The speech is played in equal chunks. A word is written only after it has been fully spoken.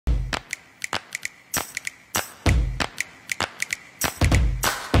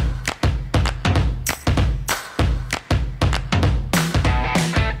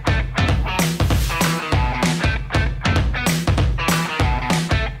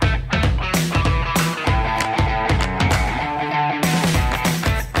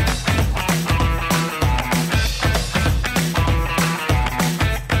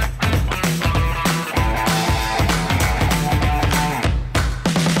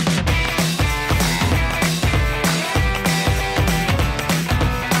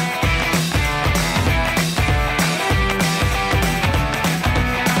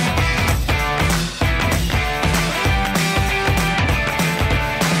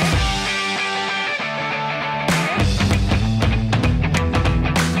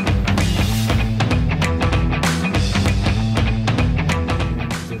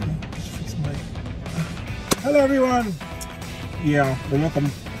Yeah,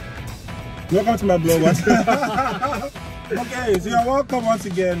 welcome to my blog. Okay, so you're welcome once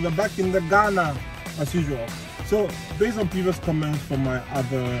again. We're back in the Ghana as usual. So based on previous comments from my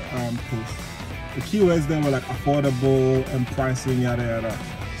other posts, the keywords there were like affordable and pricing, yada yada.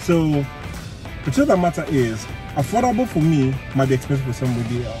 So the truth of the matter is, affordable for me might be expensive for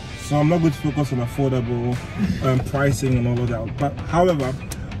somebody else. So I'm not going to focus on affordable pricing and all of that. But however,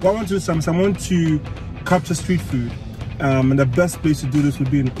 what I want to do is I want to capture street food. And the best place to do this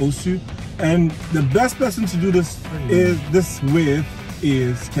would be in Osu. And the best person to do this is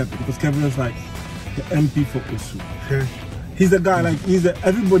Kevin, because Kevin is like the MP for Osu. Okay. He's the guy, like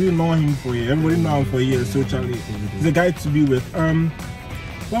everybody know him for years. Everybody know him for years socially. He's the guy to be with.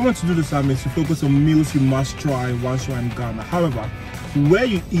 What I want to do this time is to focus on meals you must try once you're in Ghana. However, where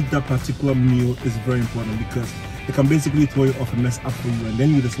you eat that particular meal is very important, because it can basically throw you off and mess up for you, and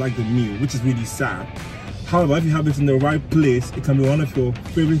then you dislike the meal, which is really sad. However, if you have it in the right place, it can be one of your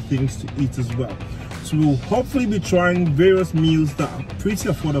favorite things to eat as well. So we'll hopefully be trying various meals that are pretty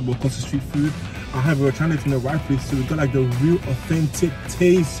affordable because it's street food. However, we're trying it in the right place, so we got like the real authentic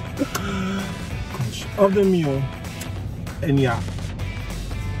taste of the meal. And yeah,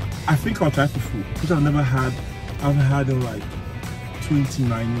 I think I'll try for food, which I've never had in like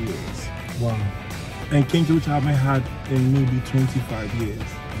 29 years. Wow. And kinky, which I haven't had in maybe 25 years.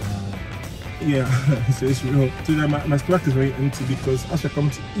 Yeah, so it's real. Today my stomach is very empty, because as I come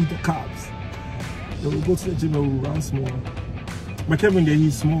to eat the carbs, then we'll go to the gym and we'll run small. But Kevin there,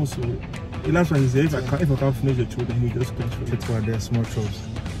 he's small, so that's why he said if I can't finish the chore, then he'll just pinch for it. That's why they're small chores.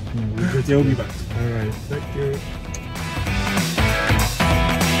 We'll be back. Alright, thank you.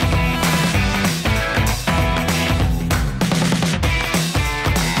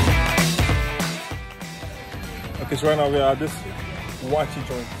 Okay, so right now we are at this Waakye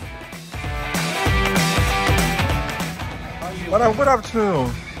joint. Madam, good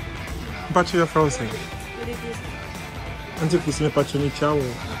afternoon. Pacho, you're frozen. Until you see me, Pacho, ni chow.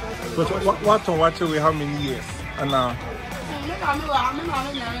 But what on Waakye we how many years? And now?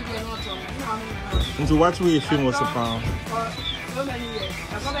 Until Waakye we famous upon? So many years.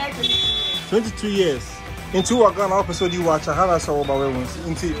 22 years. Into Ghana episode you watch, I have a saw about once.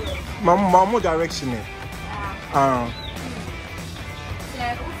 Into my direction.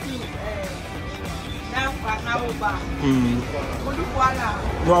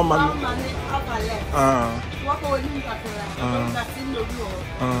 No man.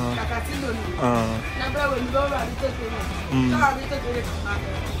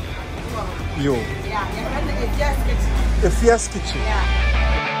 Yo. Yeah, a fierce kitchen. Yeah.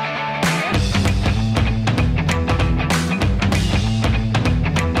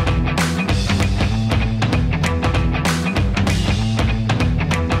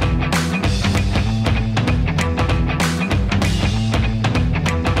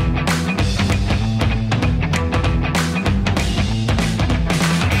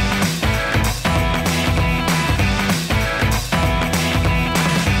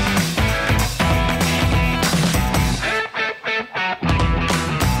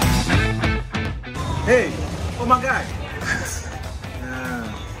 Hey, oh my guy.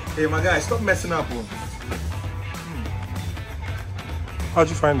 Hey my guy, stop messing up. How'd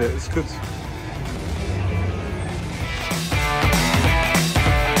you find it? It's good.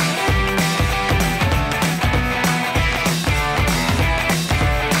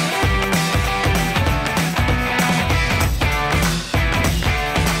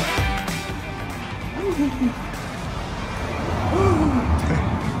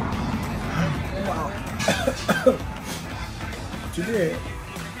 Today,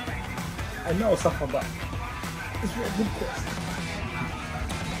 I know suffer back. It's a good course.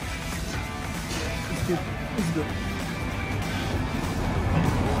 It's good. It's good.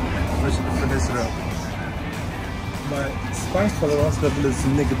 I should finish it up. My spice tolerance level is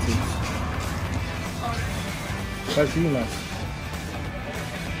negative. That's really nice.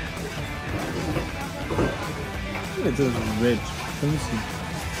 It is red. Let me see.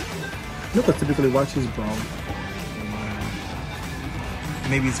 Look at typically Waakye is brown.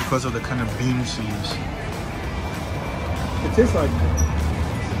 Maybe it's because of the kind of beans she used. It tastes like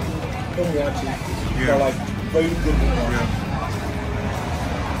Waakye. Yeah. They're like very good. Yeah.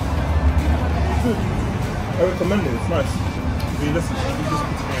 Good. I recommend it. It's nice. If you listen, you just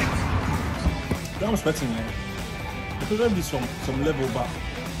put it on. I'm expecting it. It could be some level back.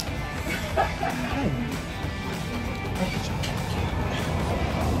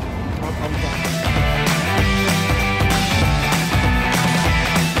 I'm back.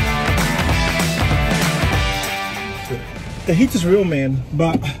 The heat is real, man,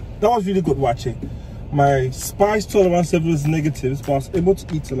 but that was really good watching. My spice tolerance level is negative, but I was able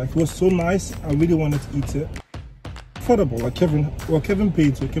to eat it. Like, it was so nice. I really wanted to eat it. Affordable, like Kevin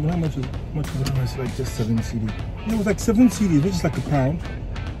paid. So Kevin, how much is it? It's like just 7 CD. It was like 7 CDs, which is like £1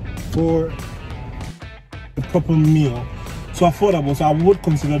 for a proper meal. So affordable. So I would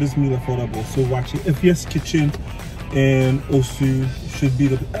consider this meal affordable. So Waakye, FES Kitchen and Osu should be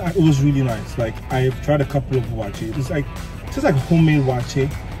it was really nice. Like, I've tried a couple of Waakye. It's just like homemade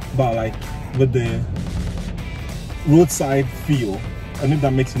Waakye, but like with the roadside feel. I don't know if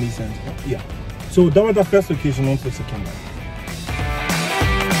that makes any sense, but yeah. So that was the first location, on to the second one.